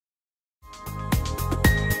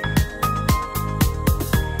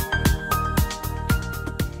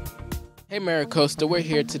Hey MiraCosta, we're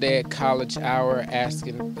here today at College Hour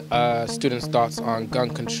asking students' thoughts on gun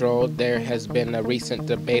control. There has been a recent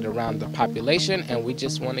debate around the population and we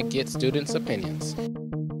just want to get students' opinions.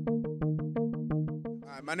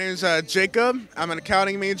 My name is Jacob. I'm an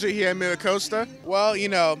accounting major here at MiraCosta. Well,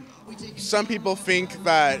 some people think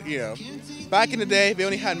that, back in the day, they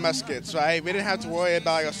only had muskets, right? We didn't have to worry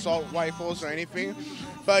about assault rifles or anything.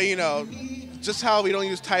 But, just how we don't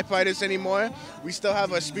use typewriters anymore, we still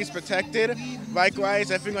have our speech protected.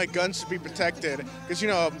 Likewise, I think guns should be protected. Because,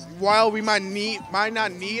 while we might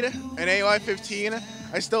not need an AR-15,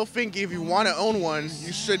 I still think if you want to own one,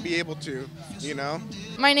 you should be able to,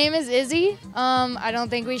 My name is Izzy. I don't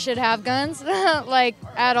think we should have guns,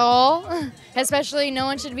 at all. Especially no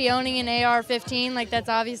one should be owning an AR-15. That's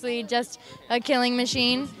obviously just a killing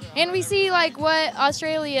machine. And we see, what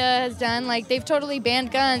Australia has done. They've totally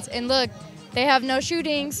banned guns. And look, they have no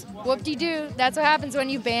shootings. Whoop-de-doo. That's what happens when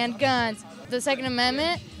you ban guns. The Second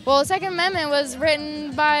Amendment? Well, the Second Amendment was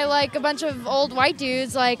written by, a bunch of old white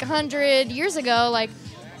dudes, 100 years ago,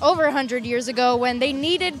 over 100 years ago, when they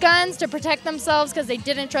needed guns to protect themselves because they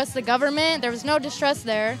didn't trust the government. There was no distrust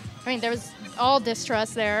there. There was all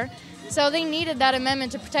distrust there. So they needed that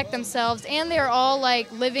amendment to protect themselves, and they're all,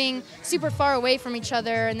 living super far away from each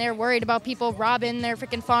other, and they're worried about people robbing their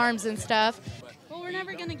freaking farms and stuff. Well, we're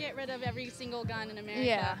never going to get rid of every single gun in America.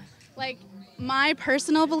 Yeah. My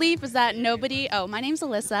personal belief is that my name's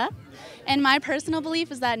Alyssa, and my personal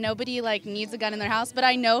belief is that nobody, needs a gun in their house, but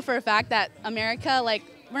I know for a fact that America,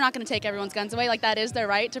 we're not going to take everyone's guns away. That is their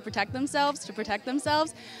right to protect themselves.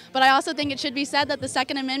 But I also think it should be said that the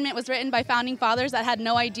Second Amendment was written by founding fathers that had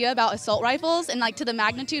no idea about assault rifles and, to the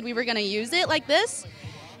magnitude we were going to use it like this.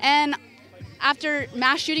 And after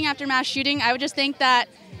mass shooting, I would just think that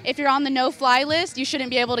if you're on the no-fly list, you shouldn't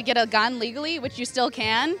be able to get a gun legally, which you still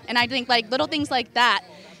can. And I think little things like that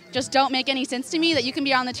just don't make any sense to me, that you can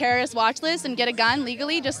be on the terrorist watch list and get a gun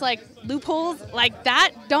legally, just loopholes like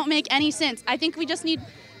that don't make any sense. I think we just need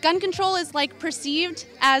gun control is perceived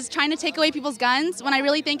as trying to take away people's guns, when I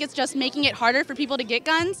really think it's just making it harder for people to get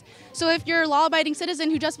guns. So if you're a law-abiding citizen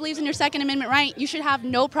who just believes in your Second Amendment right, you should have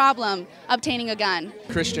no problem obtaining a gun.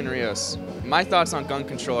 Christian Rios. My thoughts on gun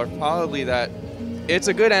control are probably that it's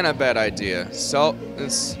a good and a bad idea.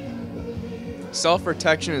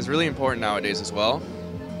 Self-protection is really important nowadays as well,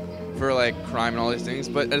 for crime and all these things,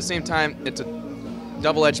 but at the same time, it's a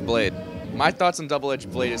double-edged blade. My thoughts on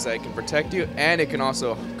double-edged blade is that it can protect you and it can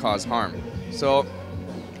also cause harm. So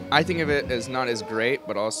I think of it as not as great,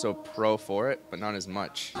 but also pro for it, but not as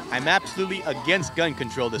much. I'm absolutely against gun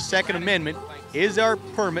control. The Second Amendment is our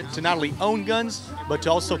permit to not only own guns, but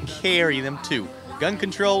to also carry them too. Gun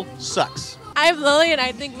control sucks. I'm Lily, and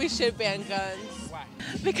I think we should ban guns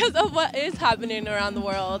because of what is happening around the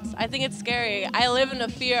world. I think it's scary. I live in a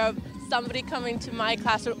fear of somebody coming to my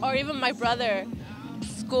classroom or even my brother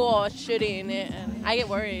school shooting it, and I get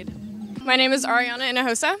worried. My name is Ariana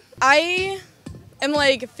Inahosa. I am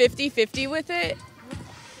 50-50 with it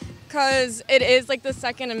because it is the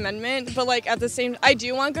Second Amendment, but at the same, I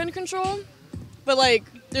do want gun control, but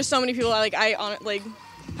there's so many people that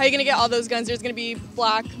how are you gonna get all those guns? There's gonna be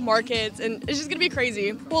black markets, and it's just gonna be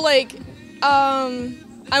crazy. Well,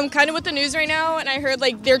 I'm kind of with the news right now, and I heard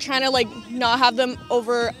they're trying to not have them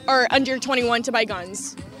over or under 21 to buy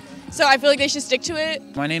guns. So I feel they should stick to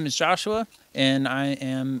it. My name is Joshua, and I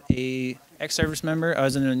am a ex-service member. I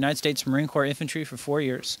was in the United States Marine Corps Infantry for 4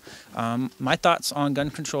 years. My thoughts on gun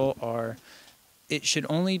control are it should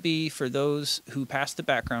only be for those who pass the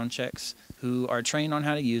background checks, who are trained on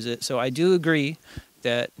how to use it. So I do agree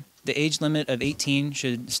that the age limit of 18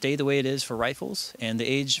 should stay the way it is for rifles, and the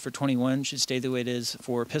age for 21 should stay the way it is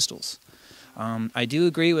for pistols. I do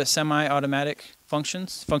agree with semi-automatic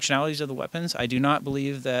functionalities of the weapons. I do not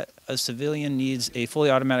believe that a civilian needs a fully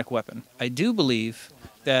automatic weapon. I do believe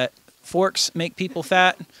that forks make people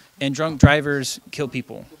fat and drunk drivers kill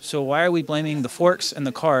people. So why are we blaming the forks and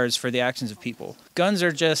the cars for the actions of people? Guns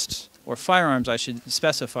are just, or firearms I should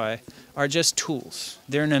specify, are just tools.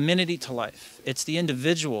 They're an amenity to life. It's the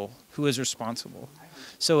individual who is responsible.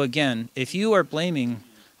 So again, if you are blaming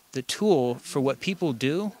the tool for what people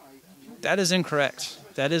do, that is incorrect.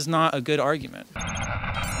 That is not a good argument.